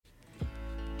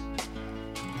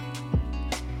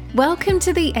Welcome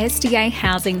to the SDA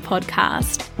Housing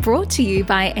Podcast, brought to you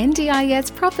by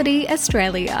NDIS Property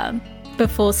Australia.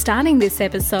 Before starting this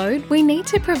episode, we need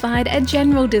to provide a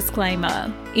general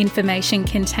disclaimer. Information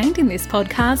contained in this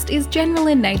podcast is general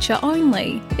in nature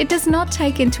only. It does not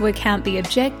take into account the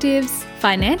objectives,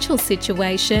 financial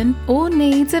situation, or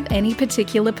needs of any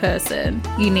particular person.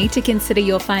 You need to consider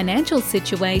your financial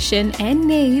situation and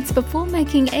needs before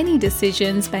making any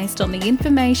decisions based on the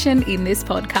information in this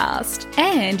podcast.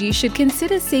 And you should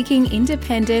consider seeking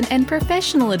independent and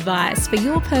professional advice for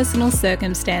your personal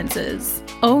circumstances.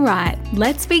 All right,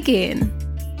 let's begin.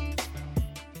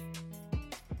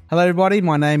 Hello everybody,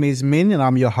 my name is Min and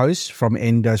I'm your host from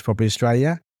NDIS Property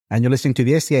Australia, and you're listening to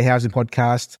the SDA Housing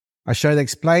Podcast, a show that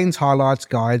explains, highlights,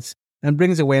 guides and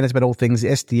brings awareness about all things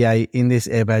SDA in this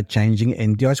ever-changing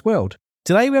NDIS world.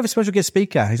 Today we have a special guest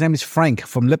speaker. His name is Frank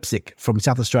from LEIPZIG from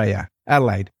South Australia,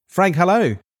 Adelaide. Frank,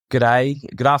 hello. G'day,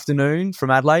 good afternoon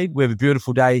from Adelaide. We have a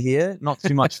beautiful day here, not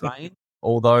too much rain,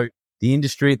 although the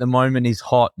industry at the moment is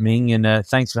hot, Ming, and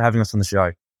thanks for having us on the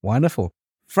show. Wonderful.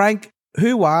 Frank,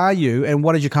 who are you and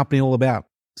what is your company all about?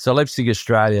 So LEIPZIG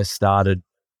Australia started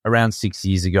around 6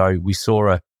 years ago. We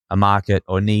saw a market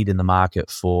or need in the market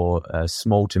for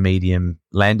small to medium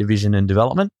land division and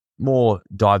development, more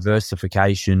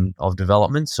diversification of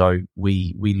development. So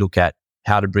we look at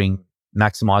how to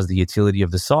maximize the utility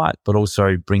of the site, but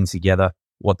also bring together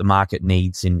what the market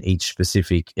needs in each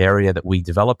specific area that we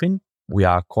develop in. We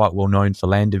are quite well known for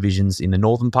land divisions in the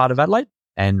northern part of Adelaide.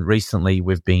 And recently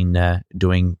we've been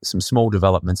doing some small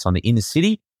developments on the inner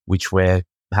city, which we're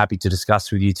happy to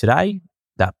discuss with you today.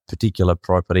 That particular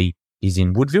property is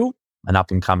in Woodville, an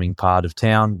up-and-coming part of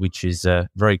town, which is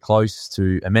very close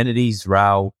to amenities,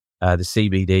 rail, the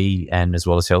CBD, and as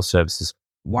well as health services.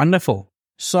 Wonderful.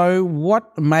 So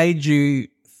what made you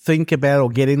think about or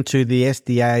get into the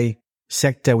SDA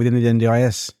sector within the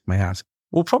NDIS, may I ask?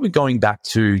 Well, probably going back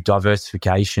to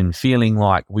diversification, feeling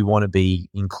like we want to be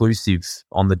inclusive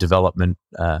on the development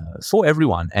for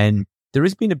everyone. And there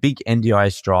has been a big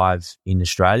NDIS drive in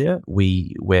Australia.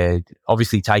 We're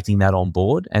obviously taking that on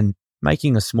board and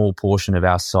making a small portion of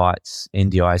our sites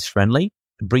NDIS friendly.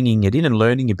 Bringing it in and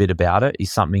learning a bit about it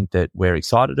is something that we're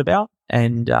excited about.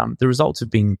 And the results have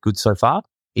been good so far.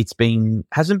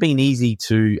 Hasn't been easy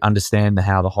to understand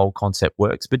how the whole concept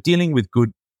works, but dealing with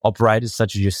good operators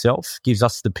such as yourself gives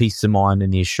us the peace of mind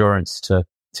and the assurance to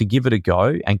give it a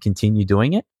go and continue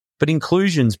doing it. But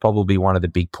inclusion's probably one of the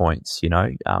big points.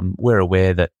 We're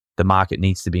aware that the market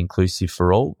needs to be inclusive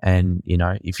for all. And,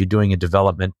 if you're doing a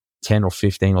development, 10 or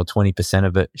 15 or 20%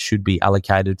 of it should be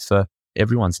allocated for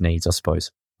everyone's needs, I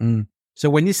suppose. So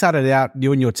when you started out,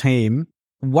 you and your team,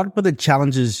 what were the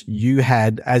challenges you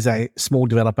had as a small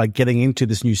developer getting into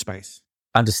this new space?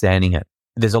 Understanding it.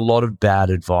 There's a lot of bad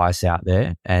advice out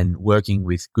there, and working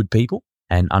with good people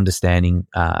and understanding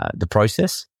the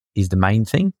process is the main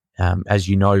thing. As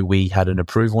you know, we had an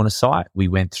approval on a site. We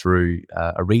went through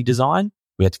a redesign.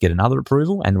 We had to get another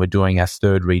approval, and we're doing our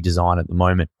third redesign at the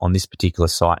moment on this particular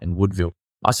site in Woodville.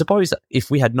 I suppose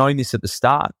if we had known this at the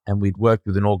start and we'd worked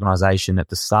with an organisation at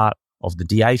the start of the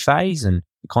DA phase and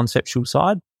the conceptual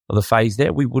side of the phase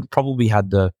there, we would probably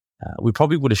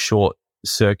would have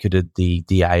short-circuited the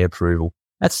DA approval.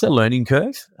 That's the learning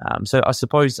curve. So I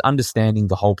suppose understanding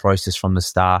the whole process from the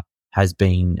start has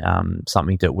been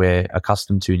something that we're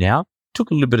accustomed to now.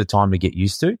 Took a little bit of time to get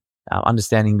used to,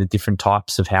 understanding the different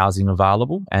types of housing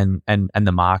available and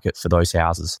the market for those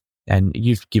houses. And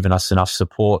you've given us enough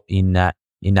support in that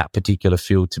particular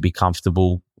field to be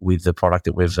comfortable with the product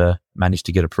that we've managed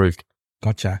to get approved.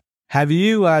 Gotcha. Have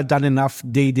you done enough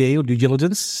DD or due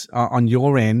diligence on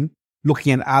your end,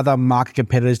 looking at other market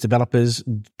competitors, developers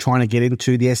trying to get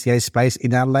into the SDA space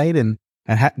in Adelaide? And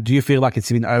do you feel like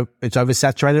it's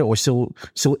oversaturated or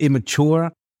still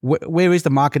immature? Where is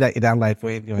the market at in Adelaide for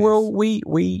you? Well,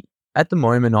 we at the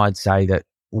moment, I'd say that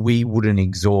we wouldn't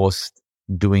exhaust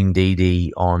doing DD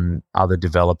on other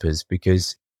developers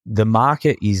because the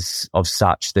market is of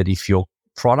such that if your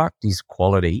product is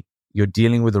quality, you're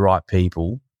dealing with the right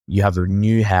people, you have a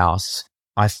new house,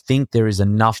 I think there is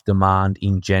enough demand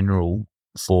in general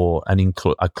for an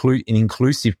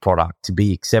inclusive product to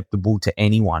be acceptable to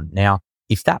anyone. Now,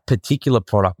 if that particular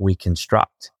product we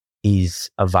construct is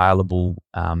available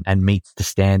and meets the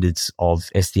standards of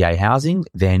SDA housing,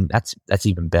 then that's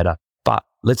even better. But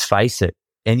let's face it,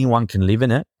 anyone can live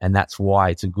in it, and that's why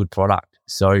it's a good product.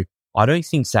 So I don't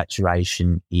think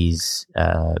saturation is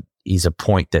a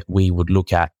point that we would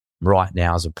look at right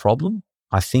now as a problem.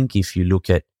 I think if you look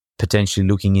at potentially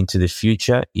looking into the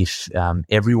future, if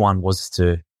everyone was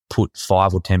to put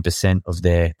 5 or 10% of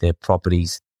their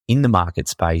properties in the market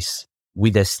space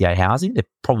with SDA housing. They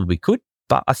probably could,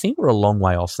 but I think we're a long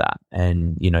way off that.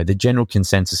 And, the general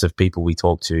consensus of people we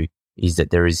talk to is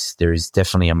that there is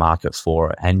definitely a market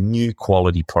for it, and new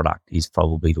quality product is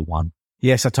probably the one.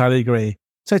 Yes, I totally agree.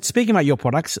 So speaking about your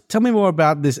products, tell me more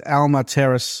about this Alma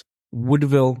Terrace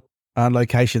Woodville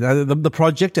location, the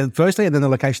project firstly, and then the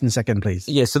location second, please.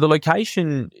 Yeah, so the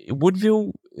location,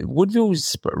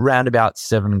 Woodville's around about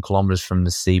 7 kilometres from the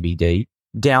CBD,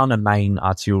 down a main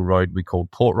arterial road we call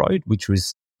Port Road, which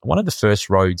was one of the first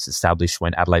roads established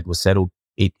when Adelaide was settled.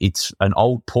 It's an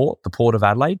old port, the Port of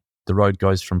Adelaide. The road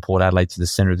goes from Port Adelaide to the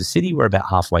centre of the city. We're about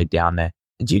halfway down there.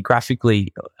 And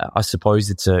geographically, I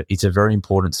suppose it's a very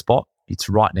important spot. It's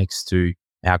right next to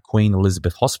our Queen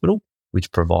Elizabeth Hospital,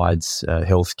 which provides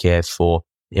healthcare for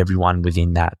everyone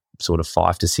within that sort of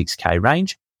 5 to 6K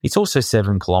range. It's also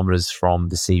 7 kilometres from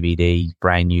the CBD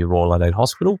brand new Royal Adelaide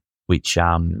Hospital, which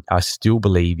I still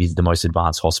believe is the most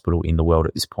advanced hospital in the world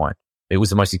at this point. It was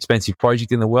the most expensive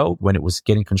project in the world when it was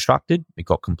getting constructed. It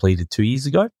got completed 2 years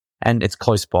ago, and it's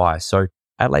close by. So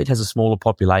Adelaide has a smaller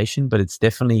population, but it's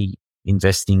definitely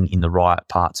investing in the right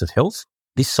parts of health.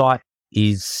 This site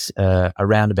is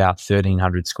around about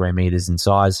 1,300 square metres in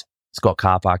size. It's got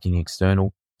car parking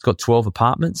external. It's got 12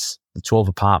 apartments. The 12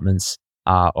 apartments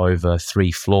are over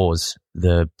 3 floors,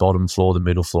 the bottom floor, the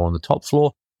middle floor, and the top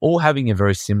floor, all having a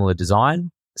very similar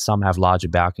design. Some have larger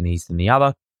balconies than the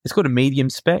other. It's got a medium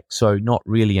spec, so not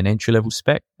really an entry-level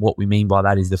spec. What we mean by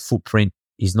that is the footprint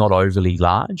is not overly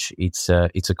large. It's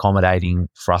accommodating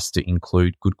for us to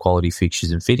include good quality fixtures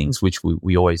and fittings, which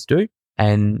we always do.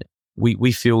 And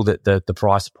we feel that the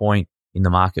price point in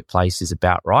the marketplace is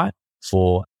about right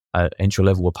for an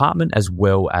entry-level apartment as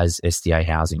well as SDA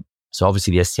housing. So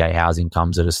obviously the SDA housing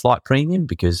comes at a slight premium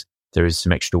because there is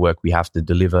some extra work we have to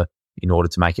deliver in order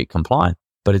to make it compliant,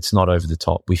 but it's not over the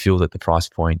top. We feel that the price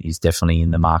point is definitely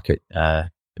in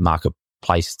the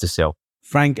marketplace to sell.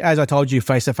 Frank, as I told you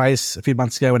face-to-face a few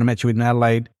months ago when I met you in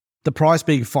Adelaide, the price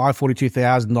being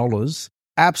 $542,000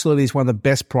 absolutely is one of the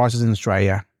best prices in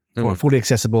Australia for a fully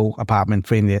accessible apartment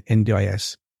for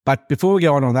NDIS. But before we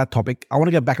go on that topic, I want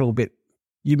to go back a little bit.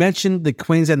 You mentioned the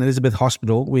Queensland Elizabeth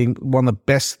Hospital being one of the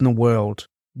best in the world.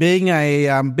 Being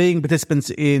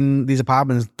participants in these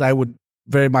apartments, they would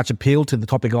very much appeal to the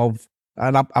topic of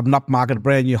an upmarket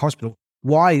brand new hospital.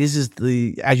 Why is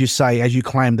this as you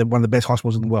claim, one of the best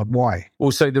hospitals in the world? Why?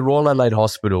 Well, so the Royal Adelaide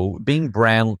Hospital, being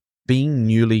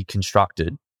newly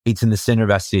constructed, it's in the centre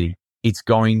of our city. It's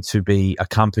going to be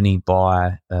accompanied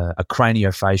by a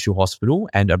craniofacial hospital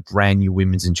and a brand new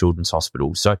women's and children's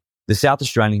hospital. So the South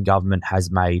Australian government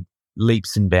has made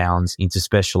leaps and bounds into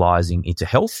specialising into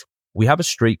health. We have a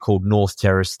street called North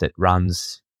Terrace that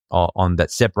runs that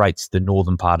separates the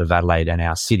northern part of Adelaide and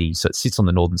our city. So it sits on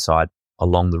the northern side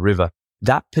along the river.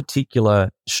 That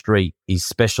particular street is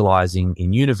specialising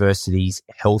in universities,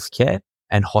 healthcare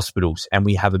and hospitals. And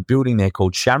we have a building there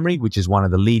called Shamri, which is one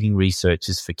of the leading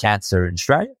researchers for cancer in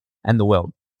Australia and the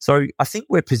world. So I think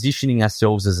we're positioning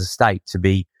ourselves as a state to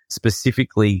be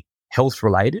specifically health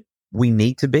related. We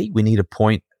need a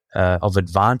point of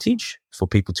advantage for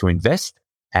people to invest.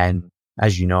 And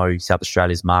as you know, South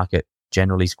Australia's market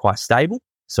generally is quite stable.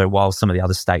 So while some of the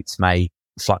other states may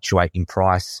fluctuate in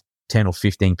price 10 or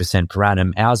 15% per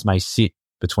annum, ours may sit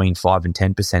between 5 and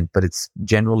 10%, but it's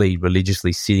generally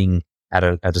religiously sitting at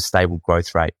a stable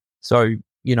growth rate. So,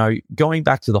 going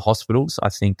back to the hospitals, I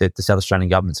think that the South Australian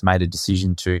government's made a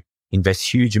decision to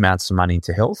invest huge amounts of money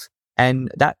into health.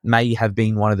 And that may have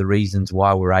been one of the reasons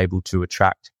why we're able to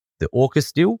attract the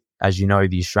AUKUS deal. As you know,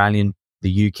 the Australian,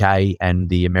 the UK and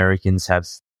the Americans have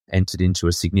entered into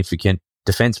a significant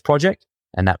defence project,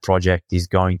 and that project is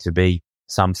going to be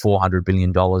some $400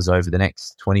 billion over the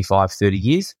next 25, 30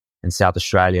 years. And South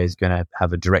Australia is going to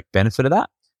have a direct benefit of that.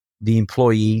 The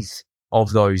employees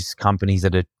of those companies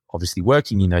that are obviously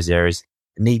working in those areas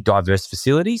need diverse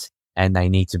facilities and they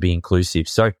need to be inclusive.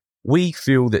 So we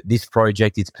feel that this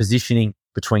project is positioning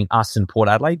between us and Port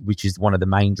Adelaide, which is one of the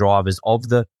main drivers of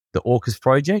the AUKUS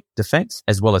project, defence,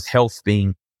 as well as health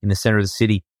being in the centre of the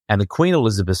city and the Queen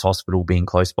Elizabeth Hospital being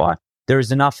close by. There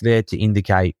is enough there to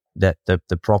indicate that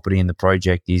the property and the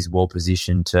project is well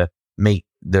positioned to meet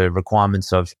the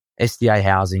requirements of SDA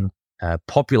housing,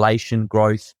 population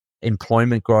growth,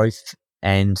 employment growth,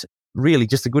 and really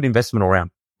just a good investment all around.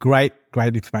 Great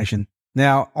information.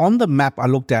 Now, on the map I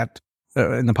looked at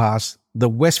in the past, the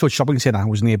Westfield Shopping Centre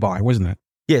was nearby, wasn't it?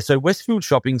 Yeah, so Westfield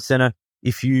Shopping Centre,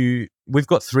 we've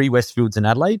got 3 Westfields in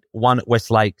Adelaide, one at West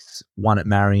Lakes, one at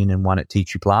Marion and one at Tea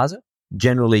Tree Plaza.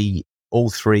 Generally, all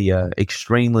 3 are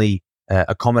extremely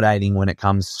accommodating when it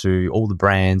comes to all the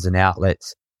brands and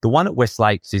outlets. The one at West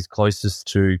Lakes is closest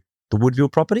to the Woodville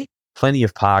property, plenty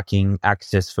of parking,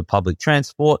 access for public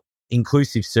transport,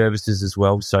 inclusive services as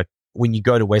well. So when you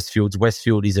go to Westfield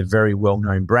is a very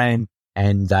well-known brand,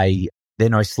 and they're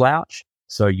no slouch.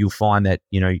 So you'll find that,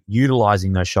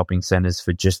 utilizing those shopping centers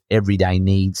for just everyday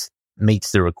needs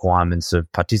meets the requirements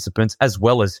of participants, as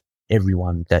well as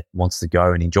everyone that wants to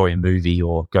go and enjoy a movie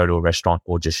or go to a restaurant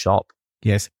or just shop.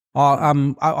 Yes.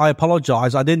 I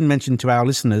apologize. I didn't mention to our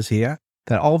listeners here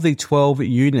that of the 12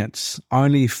 units,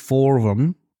 only 4 of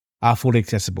them are fully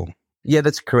accessible. Yeah,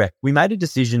 that's correct. We made a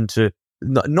decision to,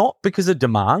 not because of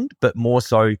demand, but more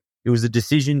so it was a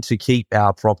decision to keep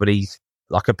our properties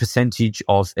like a percentage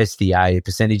of SDA, a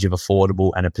percentage of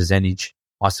affordable, and a percentage,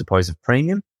 I suppose, of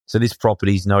premium. So this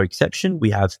property is no exception.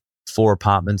 We have 4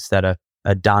 apartments that are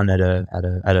done at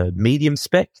a medium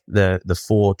spec. The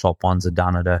 4 top ones are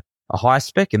done at a high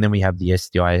spec, and then we have the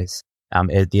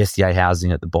SDA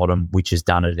housing at the bottom, which is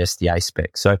done at SDA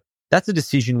spec. So that's a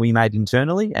decision we made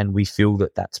internally, and we feel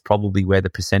that that's probably where the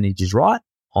percentage is right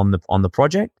on the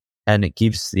project, and it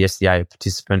gives the SDA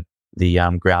participant the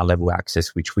ground level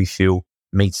access, which we feel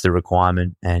meets the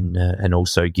requirement and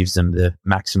also gives them the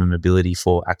maximum ability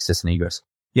for access and egress.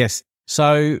 Yes.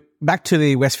 So back to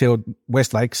the West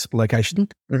Lakes location.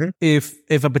 Mm-hmm. If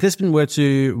a participant were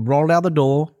to roll out the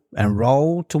door and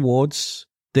roll towards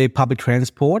the public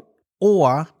transport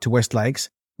or to West Lakes,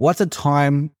 what's the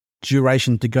time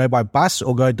duration to go by bus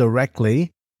or go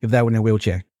directly if they were in a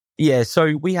wheelchair? Yeah,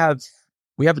 so we have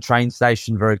a train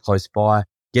station very close by.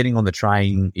 Getting on the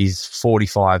train is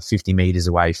 45, 50 meters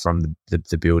away from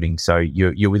the building. So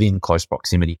you're within close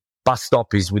proximity. Bus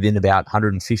stop is within about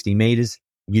 150 meters.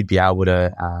 You'd be able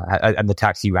to, and the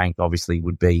taxi rank obviously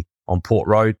would be on Port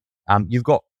Road. You've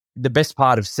got the best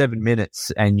part of 7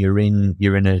 minutes and you're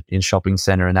in a shopping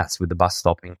center, and that's with the bus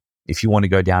stopping. If you want to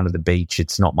go down to the beach,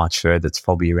 it's not much further. It's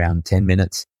probably around 10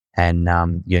 minutes. And,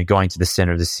 going to the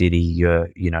center of the city, you're,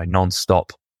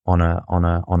 non-stop on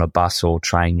a bus or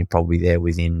train. You're probably there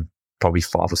within probably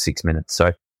 5 or 6 minutes.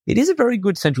 So it is a very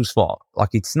good central spot. Like,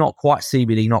 it's not quite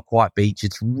CBD, not quite beach.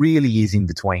 It really is in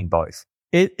between both.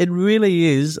 It really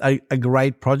is a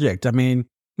great project. I mean,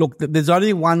 look, there's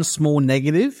only one small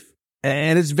negative,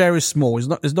 and it's very small. It's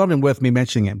not even worth me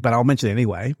mentioning it, but I'll mention it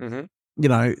anyway. Mm-hmm.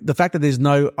 The fact that there's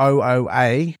no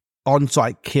OOA,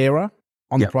 on-site carer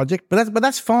on the project, but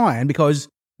that's fine, because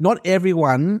not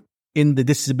everyone in the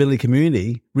disability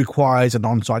community requires an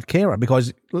on-site carer,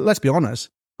 because let's be honest,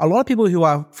 a lot of people who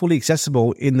are fully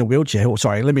accessible in the wheelchair, or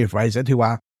sorry, let me rephrase it, who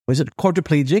are,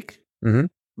 quadriplegic, mm-hmm.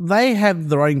 They have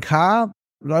their own car,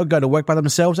 they go to work by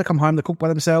themselves, they come home, they cook by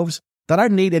themselves. They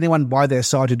don't need anyone by their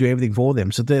side to do everything for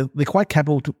them. So they're quite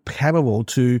capable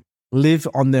to live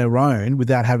on their own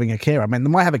without having a carer. I mean, they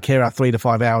might have a carer 3 to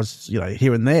 5 hours,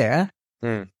 here and there,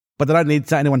 but they don't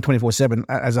need anyone 24/7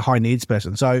 as a high needs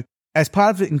person. So as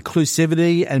part of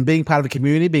inclusivity and being part of the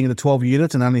community, being in the 12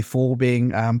 units and only 4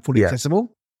 being fully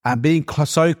accessible, being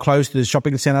so close to the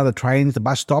shopping centre, the trains, the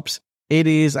bus stops, it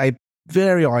is a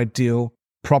very ideal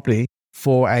property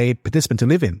for a participant to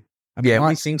live in. I mean,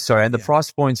 we think so. And the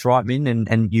price point's right, Min,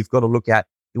 and you've got to look at,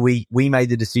 we made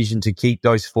the decision to keep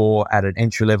those 4 at an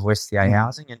entry-level SDA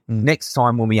housing. And next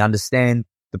time when we understand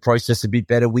the process a bit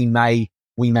better, we may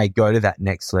go to that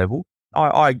next level.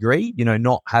 I agree,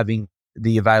 not having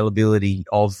the availability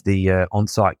of the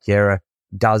on-site carer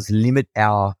does limit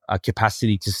our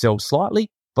capacity to sell slightly.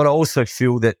 But I also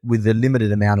feel that with the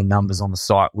limited amount of numbers on the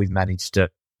site, we've managed to,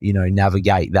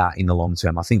 navigate that in the long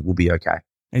term. I think we'll be okay.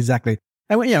 Exactly.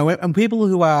 And, and people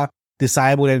who are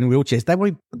disabled and in wheelchairs, they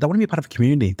want to be part of a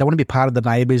community. They want to be part of the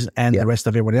neighbours and the rest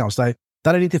of everyone else. They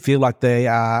don't need to feel like they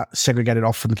are segregated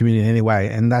off from the community in any way.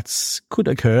 And that could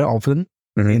occur often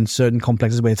in certain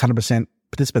complexes where it's 100%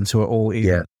 participants who are all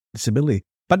in disability.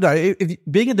 But no, if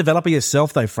being a developer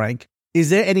yourself though, Frank,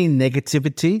 is there any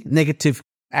negative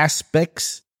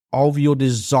aspects of your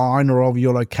design or of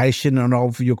your location and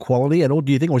of your quality at all,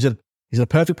 do you think? Or is it a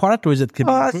perfect product, or is it?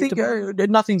 I think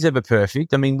nothing's ever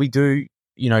perfect. I mean, we do,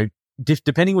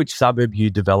 depending which suburb you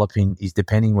develop in is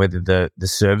depending whether the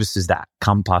services that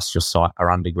come past your site are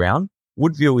underground.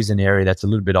 Woodville is an area that's a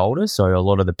little bit older, so a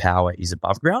lot of the power is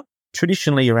above ground.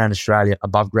 Traditionally around Australia,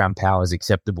 above ground power is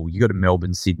acceptable. You go to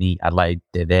Melbourne, Sydney, Adelaide,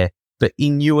 they're there. But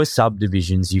in newer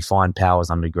subdivisions, you find powers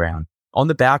underground. On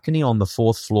the balcony on the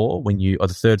 4th floor, or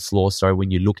the 3rd floor,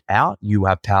 when you look out, you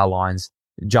have power lines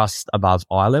just above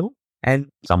eye level. And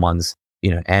someone's,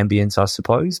 ambience, I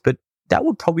suppose. But that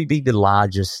would probably be the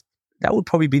largest, that would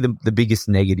probably be the biggest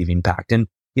negative impact. And,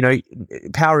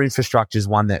 power infrastructure is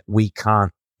one that we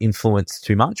can't influence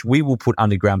too much. We will put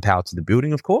underground power to the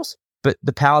building, of course, but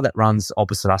the power that runs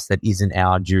opposite us that isn't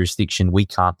our jurisdiction, we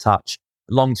can't touch.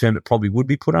 Long term, it probably would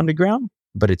be put underground.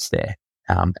 but it's there.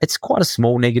 It's quite a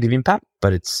small negative impact,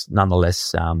 but it's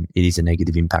nonetheless, it is a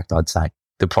negative impact, I'd say,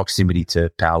 the proximity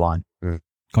to power line.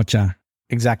 Gotcha.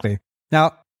 Exactly.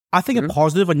 Now, I think a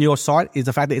positive on your site is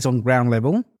the fact that it's on ground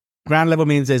level. Ground level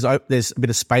means there's a bit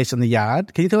of space in the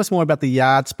yard. Can you tell us more about the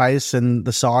yard space and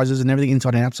the sizes and everything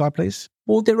inside and outside, please?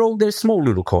 Well, they're small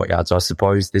little courtyards, I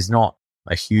suppose. There's not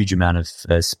a huge amount of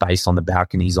space on the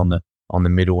balconies on the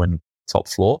middle and top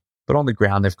floor, but on the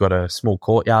ground they've got a small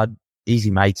courtyard, easy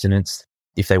maintenance.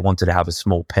 If they wanted to have a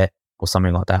small pet or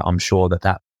something like that, I'm sure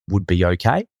that would be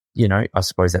okay. You know, I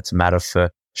suppose that's a matter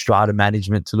for strata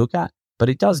management to look at, but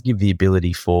it does give the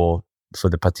ability for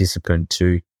the participant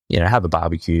to, you know, have a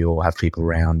barbecue or have people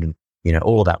around, and, you know,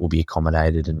 all of that will be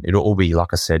accommodated, and it'll all be,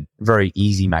 like I said, very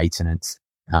easy maintenance.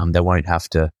 They won't have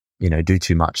to, you know, do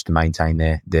too much to maintain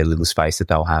their little space that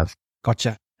they'll have.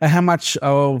 Gotcha. And how much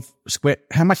of square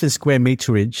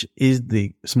meterage is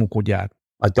the small courtyard?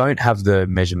 I don't have the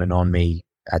measurement on me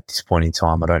at this point in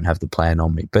time. I don't have the plan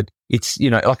on me, but it's, you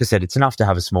know, like I said, it's enough to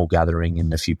have a small gathering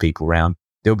and a few people around.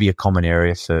 There'll be a common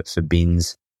area for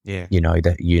bins,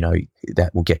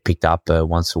 that will get picked up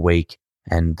once a week,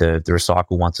 and the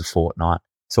recycle once a fortnight.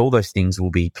 So all those things will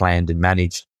be planned and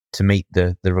managed to meet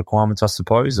the requirements, I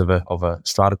suppose, of a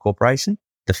strata corporation.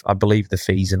 I believe the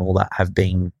fees and all that have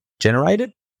been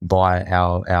generated by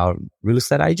our real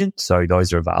estate agent. So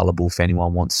those are available if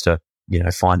anyone wants to, you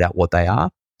know, find out what they are.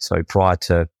 So prior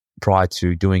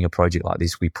to doing a project like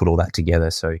this, we put all that together.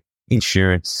 So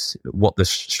insurance, what the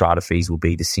strata fees will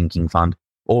be, the sinking fund,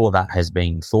 all of that has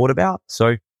been thought about.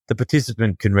 So the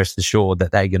participant can rest assured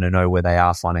that they're going to know where they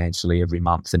are financially every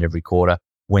month and every quarter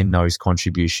when those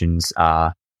contributions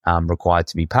are required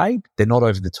to be paid. They're not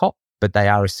over the top, but they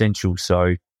are essential.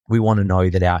 So we want to know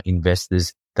that our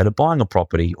investors that are buying a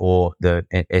property or the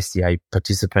SDA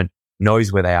participant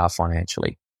knows where they are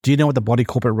financially. Do you know what the body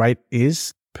corporate rate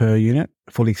is per unit,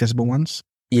 fully accessible ones?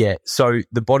 Yeah. So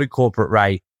the body corporate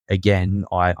rate, again,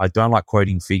 I don't like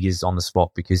quoting figures on the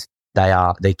spot because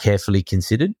they're carefully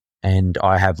considered, and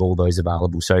I have all those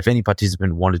available. So if any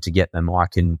participant wanted to get them, I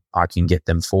can get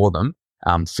them for them,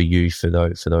 for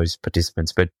those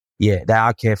participants. But yeah, they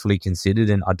are carefully considered,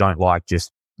 and I don't like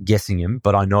just guessing them,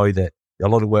 but I know that a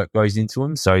lot of work goes into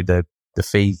them. So the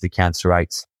fees, the cancer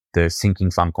rates, the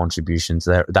sinking fund contributions,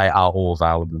 they are all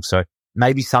available. So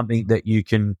maybe something that you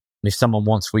can, if someone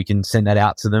wants, we can send that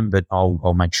out to them, but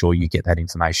I'll make sure you get that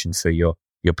information for your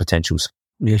potentials.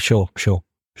 Yeah, sure.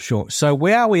 So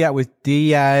where are we at with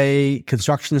DA,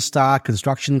 construction start,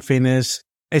 construction finish,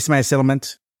 estimated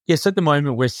settlement? Yes, at the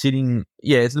moment we're sitting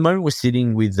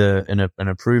with an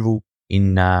approval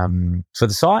in for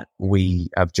the site. We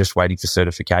are just waiting for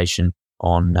certification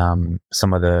on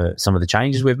some of the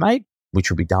changes we've made, which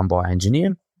will be done by our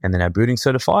engineer and then our building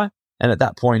certifier. And at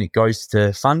that point, it goes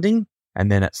to funding.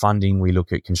 And then at funding, we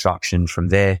look at construction from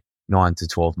there, 9 to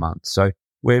 12 months. So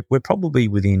we're probably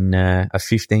within a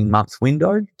 15-month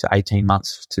window to 18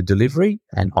 months to delivery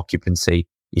and occupancy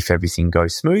if everything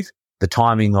goes smooth. The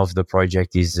timing of the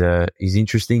project is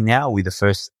interesting now, with the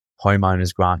first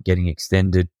homeowners grant getting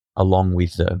extended, along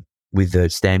with the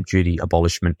stamp duty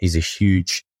abolishment, is a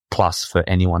huge plus for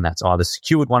anyone that's either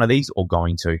secured one of these or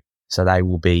going to. So they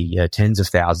will be tens of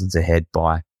thousands ahead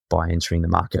by entering the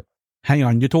market. Hang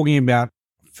on, you're talking about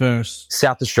first?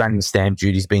 South Australian stamp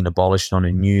duty has been abolished on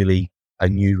a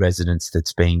new residence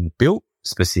that's being built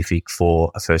specific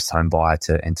for a first home buyer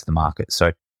to enter the market.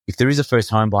 So if there is a first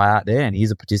home buyer out there and he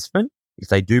is a participant, if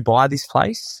they do buy this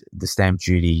place, the stamp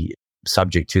duty,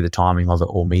 subject to the timing of it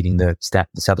or meeting the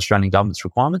South Australian government's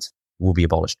requirements, will be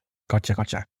abolished.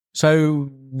 Gotcha.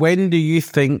 So when do you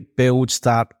think build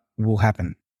start will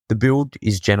happen? The build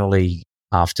is generally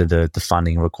after the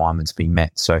funding requirements being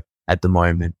met. So at the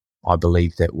moment, I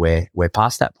believe that we're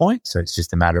past that point. So it's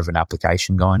just a matter of an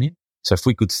application going in. So if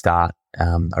we could start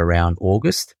around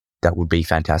August, that would be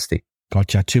fantastic.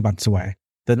 Gotcha. 2 months away.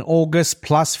 Then August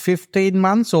plus 15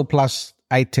 months or plus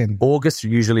 18? August,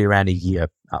 usually around a year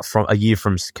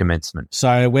from commencement.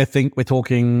 So we're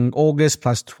talking August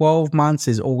plus 12 months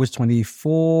is August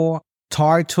 24.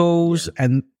 Titles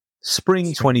and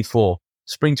Spring 24.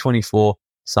 Spring 24,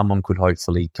 someone could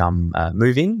hopefully come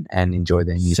move in and enjoy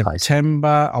their new place.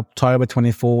 September, October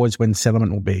 24 is when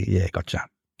settlement will be. Yeah, gotcha.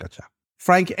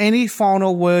 Frank, any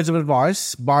final words of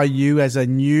advice by you as a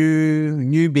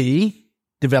newbie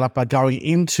developer going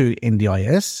into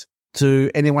NDIS to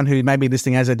anyone who may be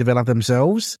listening as a developer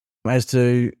themselves, as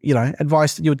to,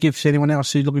 advice that you would give to anyone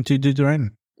else who's looking to do their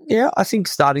own? Yeah, I think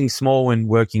starting small and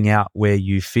working out where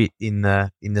you fit in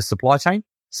the supply chain.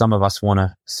 Some of us want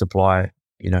to supply,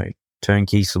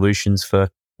 turnkey solutions for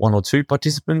one or two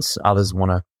participants. Others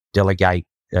want to delegate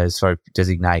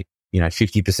designate,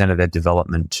 50% of their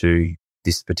development to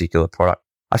this particular product.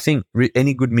 I think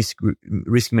any good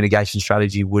risk mitigation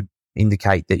strategy would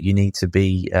indicate that you need to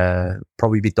be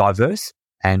probably a bit diverse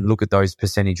and look at those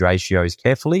percentage ratios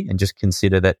carefully, and just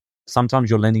consider that sometimes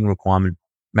your lending requirement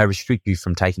may restrict you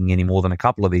from taking any more than a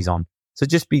couple of these on. So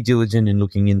just be diligent in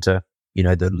looking into,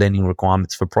 the lending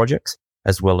requirements for projects,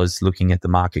 as well as looking at the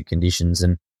market conditions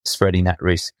and spreading that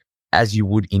risk as you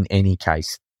would in any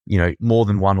case. More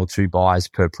than one or two buyers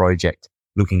per project,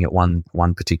 looking at one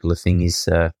particular thing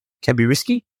can be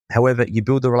risky. However, you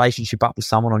build the relationship up with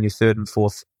someone on your third and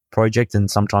fourth project, and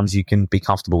sometimes you can be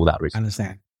comfortable with that risk. I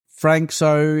understand. Frank,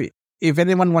 so if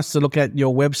anyone wants to look at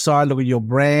your website, look at your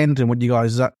brand and what you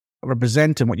guys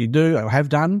represent and what you do or have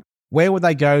done, where would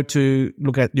they go to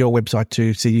look at your website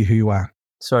to see who you are?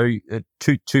 So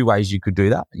two ways you could do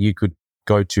that. You could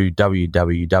go to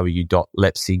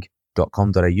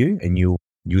www.leipzig.com.au and you'll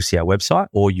see our website,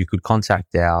 or you could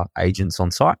contact our agents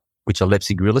on site, which are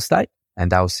Leipzig Real Estate,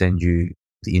 and they'll send you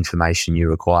the information you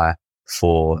require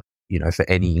for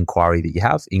any inquiry that you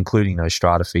have, including those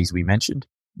strata fees we mentioned,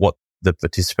 what the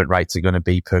participant rates are going to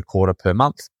be per quarter, per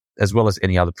month, as well as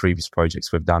any other previous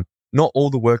projects we've done. Not all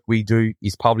the work we do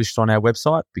is published on our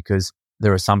website, because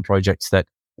there are some projects that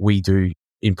we do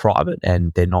in private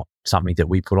and they're not something that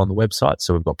we put on the website.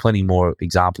 So we've got plenty more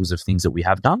examples of things that we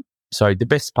have done. So the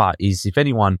best part is if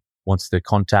anyone wants to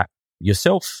contact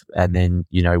yourself, and then,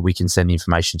 we can send the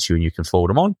information to you and you can forward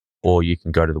them on, or you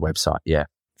can go to the website. Yeah.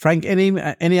 Frank,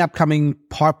 any upcoming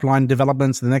pipeline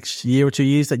developments in the next year or 2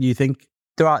 years that you think?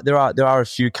 There are a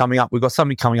few coming up. We've got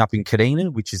something coming up in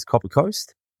Kadina, which is Copper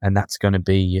Coast, and that's going to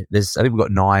be, I think we've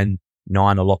got nine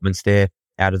allotments there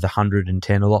out of the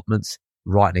 110 allotments,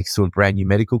 right next to a brand new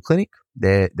medical clinic.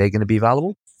 They're going to be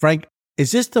available. Frank,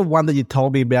 is this the one that you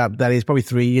told me about that is probably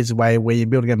 3 years away, where you're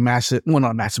building a massive, well,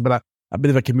 not massive, but a bit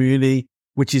of a community,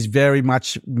 which is very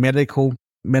much medical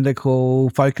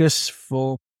focus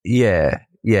for? Yeah,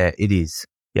 it is.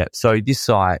 Yeah. So this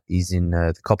site is in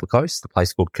the Copper Coast, the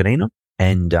place called Kadina,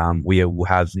 and we will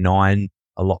have 9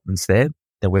 allotments there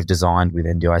that we've designed with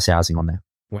NDIS housing on there.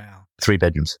 Wow. 3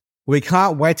 bedrooms. We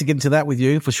can't wait to get into that with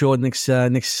you for sure next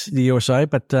year or so.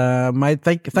 But mate,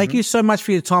 thank you so much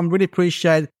for your time. Really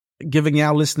appreciate giving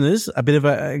our listeners a bit of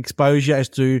an exposure as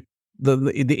to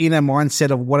the inner mindset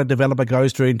of what a developer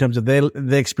goes through in terms of their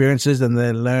experiences and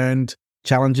their learned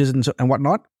challenges and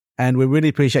whatnot. And we really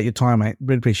appreciate your time, mate.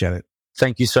 Really appreciate it.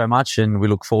 Thank you so much, and we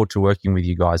look forward to working with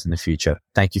you guys in the future.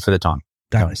 Thank you for the time.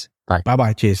 Thanks. Bye.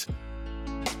 Bye-bye. Cheers.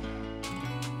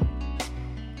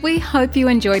 We hope you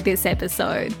enjoyed this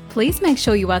episode. Please make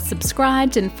sure you are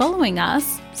subscribed and following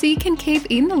us so you can keep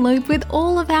in the loop with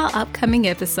all of our upcoming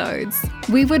episodes.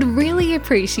 We would really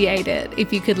appreciate it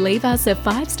if you could leave us a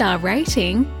 5-star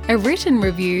rating, a written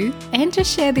review, and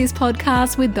just share this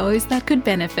podcast with those that could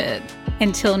benefit.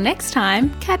 Until next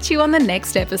time, catch you on the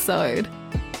next episode.